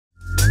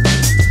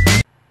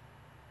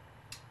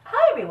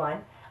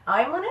everyone.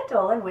 I'm Lynette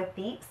Dolan with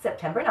the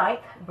September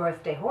 9th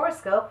Birthday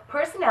Horoscope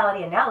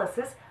Personality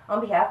Analysis on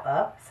behalf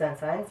of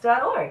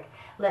sunsigns.org.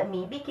 Let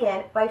me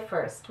begin by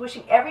first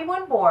wishing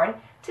everyone born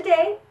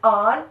today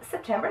on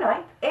September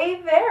 9th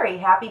a very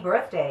happy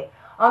birthday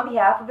on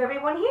behalf of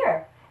everyone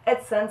here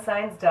at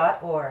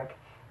sunsigns.org.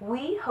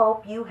 We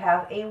hope you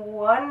have a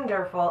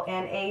wonderful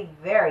and a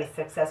very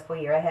successful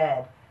year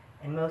ahead.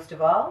 And most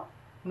of all,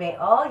 may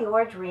all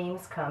your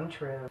dreams come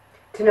true.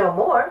 To know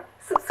more,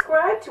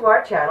 subscribe to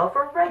our channel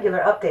for regular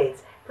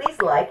updates. Please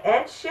like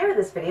and share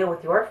this video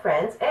with your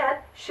friends and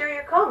share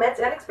your comments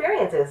and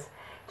experiences.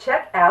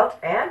 Check out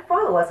and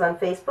follow us on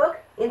Facebook,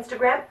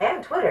 Instagram,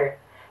 and Twitter.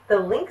 The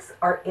links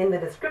are in the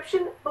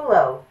description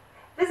below.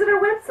 Visit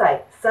our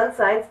website,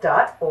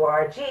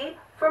 sunsigns.org,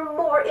 for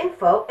more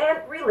info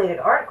and related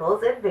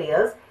articles and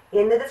videos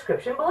in the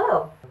description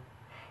below.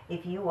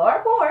 If you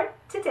are born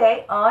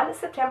today on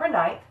September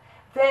 9th,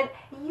 then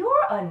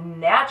you're a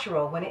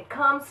natural when it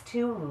comes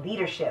to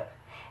leadership.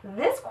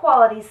 This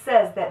quality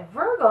says that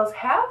Virgos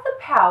have the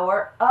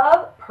power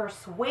of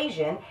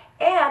persuasion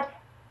and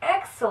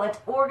excellent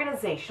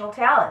organizational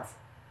talents.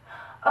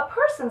 A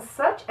person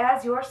such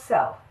as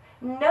yourself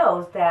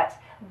knows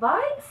that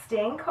by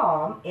staying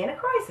calm in a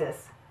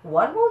crisis,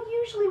 one will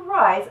usually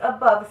rise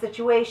above the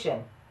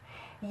situation.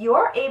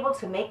 You're able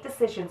to make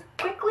decisions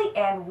quickly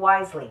and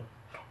wisely.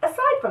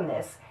 Aside from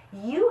this,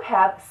 you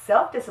have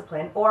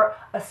self-discipline or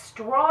a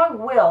strong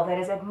will that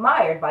is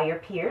admired by your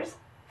peers,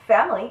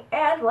 family,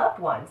 and loved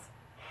ones.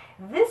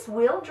 This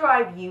will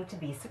drive you to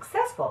be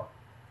successful.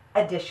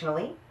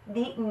 Additionally,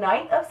 the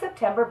 9th of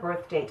September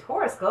birth date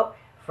horoscope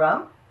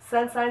from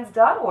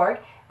sunsigns.org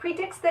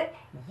predicts that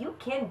you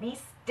can be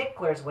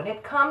sticklers when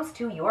it comes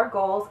to your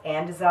goals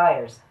and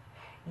desires.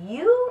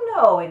 You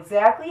know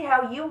exactly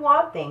how you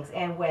want things,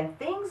 and when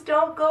things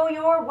don't go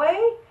your way,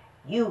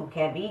 you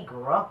can be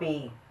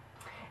grumpy.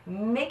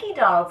 Mickey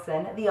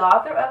Donaldson, the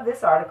author of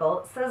this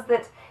article, says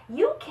that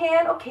you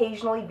can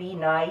occasionally be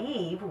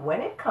naive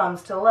when it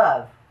comes to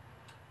love.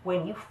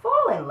 When you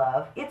fall in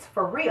love, it's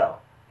for real.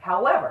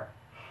 However,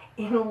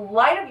 in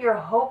light of your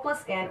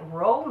hopeless and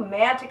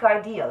romantic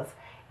ideals,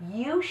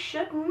 you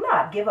should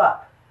not give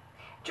up.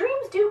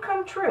 Dreams do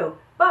come true,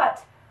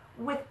 but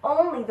with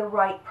only the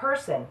right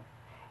person.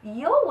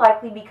 You'll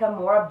likely become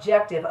more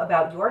objective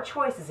about your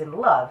choices in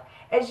love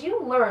as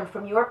you learn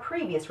from your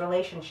previous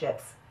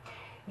relationships.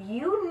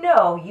 You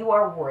know you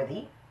are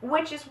worthy,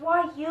 which is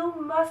why you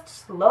must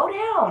slow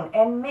down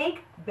and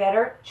make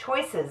better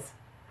choices.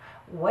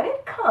 When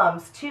it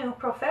comes to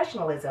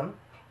professionalism,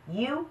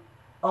 you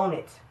own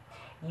it.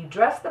 You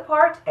dress the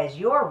part as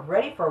you're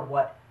ready for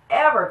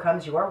whatever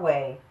comes your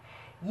way.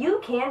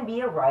 You can be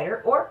a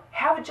writer or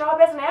have a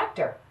job as an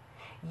actor.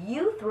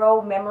 You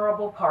throw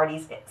memorable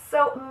parties,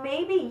 so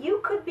maybe you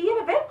could be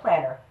an event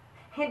planner.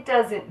 It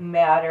doesn't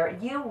matter.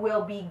 You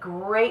will be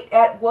great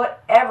at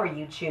whatever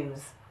you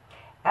choose.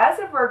 As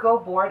a Virgo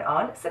born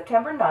on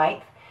September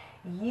 9th,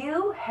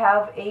 you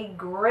have a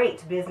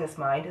great business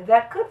mind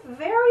that could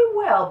very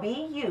well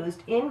be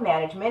used in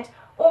management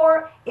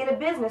or in a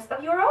business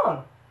of your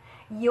own.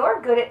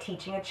 You're good at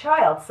teaching a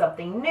child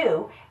something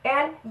new,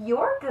 and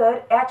you're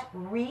good at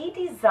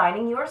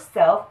redesigning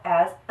yourself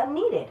as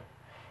needed.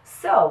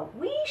 So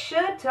we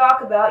should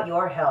talk about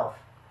your health.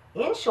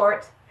 In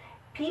short,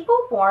 people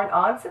born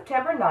on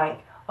September 9th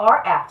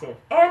are active,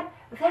 and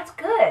that's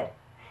good.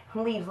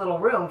 Leaves little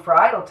room for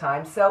idle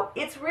time, so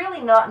it's really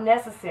not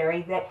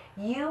necessary that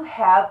you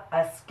have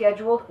a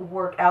scheduled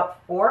workout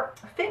or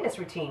fitness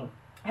routine.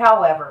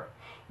 However,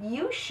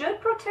 you should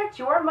protect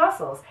your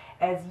muscles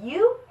as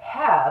you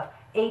have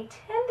a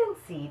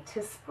tendency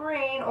to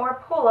sprain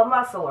or pull a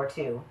muscle or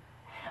two.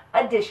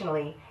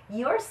 Additionally,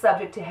 you're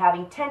subject to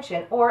having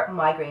tension or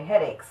migraine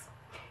headaches.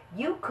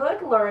 You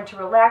could learn to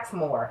relax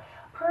more,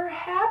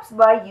 perhaps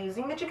by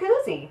using the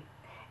jacuzzi.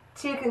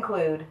 To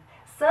conclude,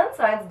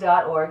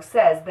 sunsigns.org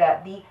says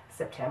that the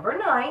September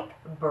 9th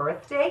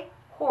birthday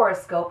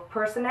horoscope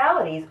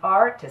personalities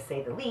are, to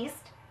say the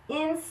least,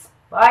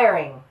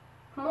 inspiring.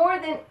 More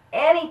than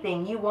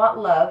anything, you want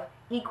love,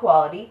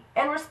 equality,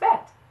 and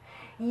respect.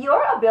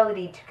 Your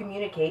ability to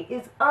communicate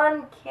is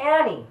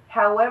uncanny.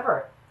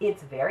 However,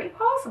 it's very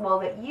possible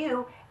that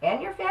you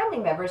and your family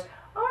members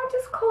aren't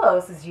as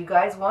close as you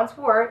guys once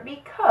were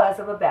because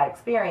of a bad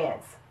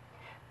experience.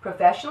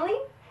 Professionally,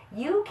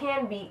 you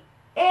can be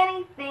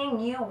anything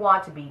you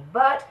want to be,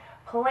 but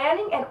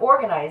planning and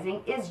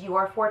organizing is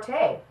your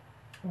forte.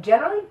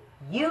 Generally,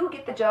 you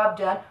get the job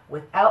done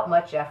without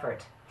much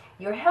effort.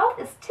 Your health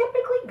is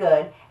typically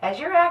good as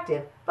you're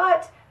active,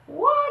 but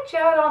watch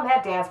out on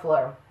that dance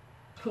floor.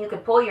 You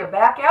could pull your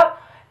back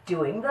out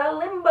doing the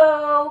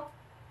limbo.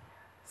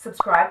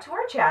 Subscribe to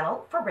our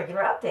channel for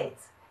regular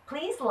updates.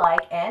 Please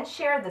like and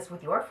share this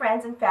with your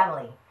friends and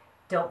family.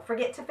 Don't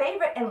forget to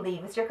favorite and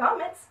leave us your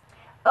comments.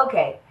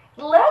 Okay,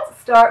 let's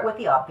start with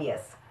the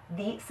obvious.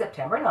 The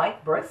September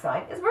 9th birth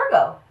sign is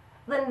Virgo.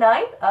 The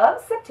 9th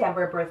of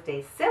September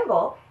birthday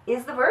symbol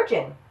is the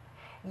Virgin.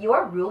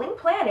 Your ruling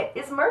planet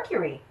is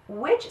Mercury,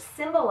 which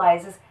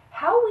symbolizes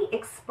how we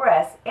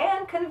express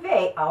and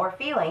convey our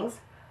feelings,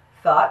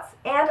 thoughts,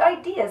 and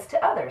ideas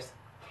to others.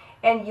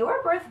 And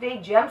your birthday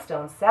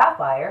gemstone,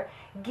 sapphire,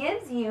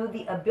 gives you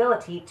the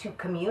ability to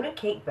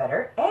communicate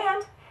better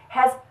and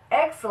has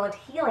excellent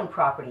healing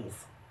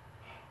properties.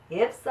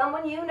 If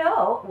someone you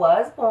know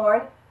was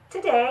born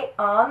today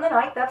on the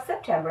 9th of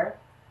September,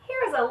 here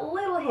is a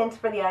little hint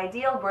for the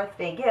ideal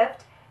birthday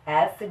gift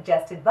as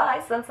suggested by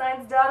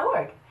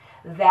sunsigns.org.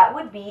 That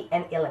would be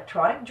an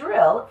electronic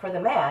drill for the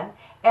man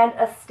and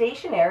a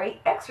stationary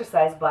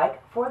exercise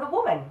bike for the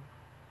woman.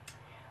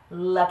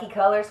 Lucky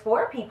colors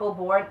for people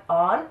born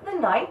on the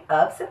 9th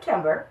of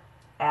September,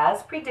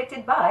 as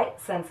predicted by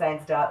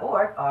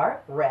sunsigns.org,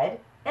 are red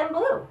and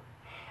blue.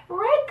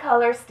 Red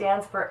color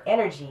stands for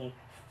energy,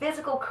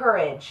 physical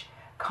courage,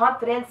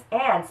 confidence,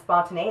 and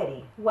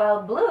spontaneity,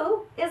 while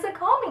blue is a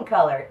calming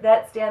color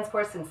that stands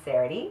for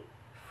sincerity,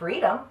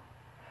 freedom,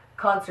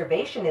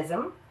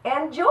 conservationism,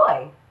 and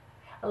joy.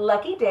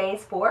 Lucky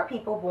days for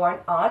people born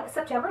on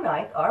September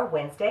 9th are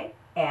Wednesday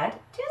and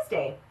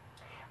Tuesday.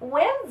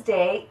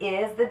 Wednesday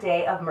is the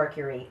day of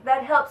Mercury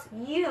that helps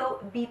you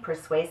be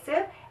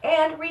persuasive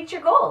and reach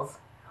your goals,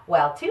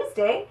 while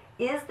Tuesday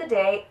is the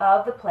day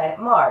of the planet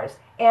Mars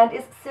and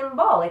is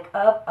symbolic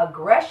of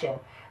aggression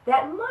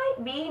that might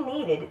be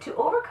needed to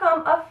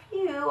overcome a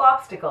few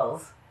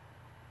obstacles.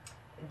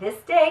 This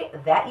day,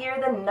 that year,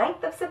 the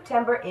 9th of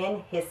September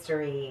in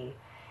history.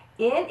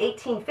 In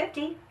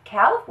 1850,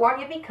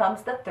 California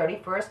becomes the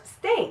 31st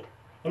state.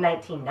 In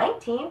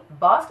 1919,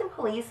 Boston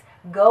police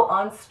go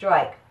on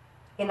strike.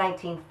 In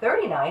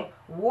 1939,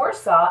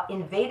 Warsaw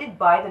invaded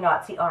by the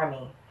Nazi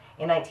army.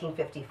 In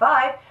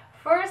 1955,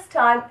 first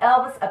time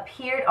Elvis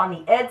appeared on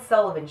the Ed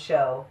Sullivan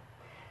Show.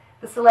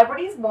 The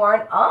celebrities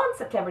born on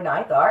September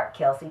 9th are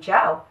Kelsey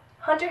Chow,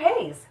 Hunter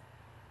Hayes,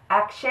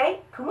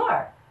 Akshay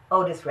Kumar,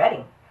 Otis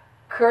Redding,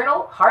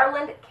 Colonel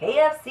Harland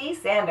KFC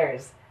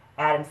Sanders,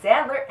 Adam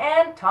Sandler,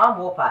 and Tom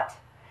Wopat.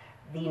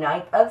 The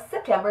 9th of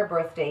September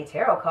birthday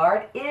tarot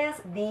card is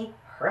the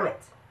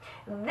Hermit.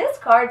 This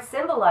card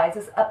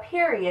symbolizes a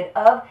period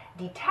of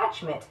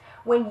detachment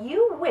when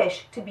you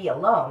wish to be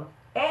alone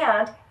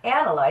and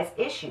analyze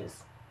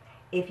issues.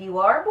 If you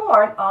are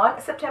born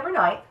on September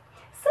 9th,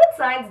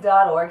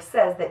 sunsigns.org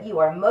says that you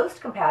are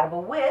most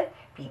compatible with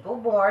people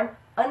born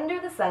under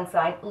the sun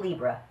sign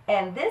Libra,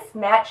 and this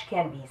match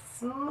can be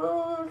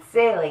smooth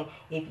sailing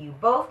if you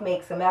both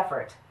make some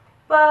effort.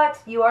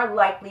 But you are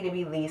likely to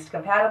be least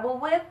compatible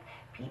with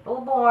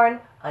people born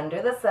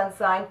under the sun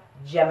sign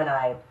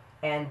Gemini,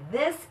 and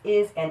this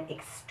is an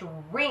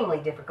extremely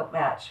difficult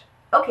match.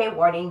 Okay,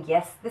 warning,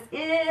 yes, this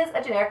is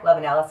a generic love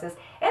analysis,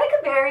 and it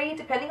could vary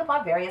depending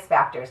upon various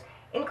factors,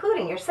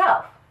 including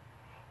yourself.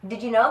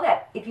 Did you know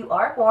that if you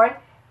are born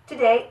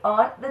today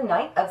on the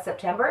 9th of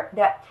September,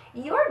 that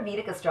your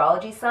Vedic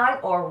astrology sign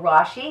or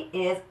Rashi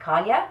is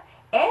Kanya,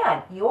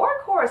 and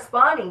your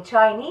corresponding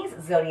Chinese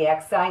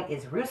zodiac sign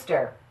is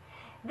Rooster?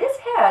 This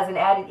has an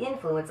added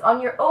influence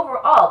on your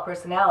overall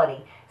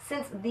personality,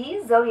 since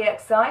these zodiac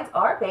signs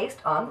are based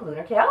on the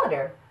lunar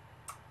calendar.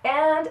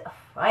 And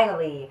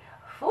finally,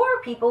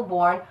 for people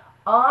born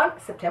on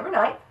September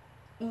 9th,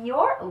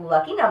 your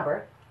lucky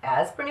number,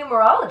 as per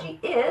numerology,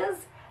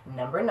 is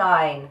number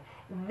 9.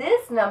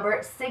 This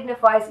number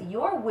signifies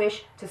your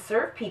wish to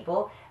serve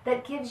people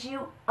that gives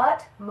you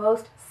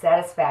utmost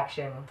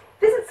satisfaction.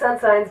 Visit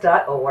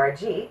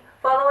sunsigns.org.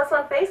 Follow us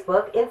on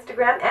Facebook,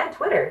 Instagram, and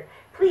Twitter.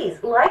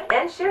 Please like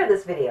and share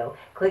this video.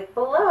 Click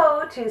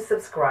below to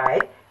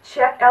subscribe.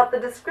 Check out the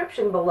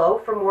description below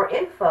for more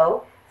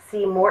info.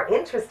 See more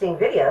interesting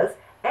videos.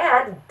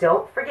 And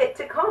don't forget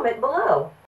to comment below.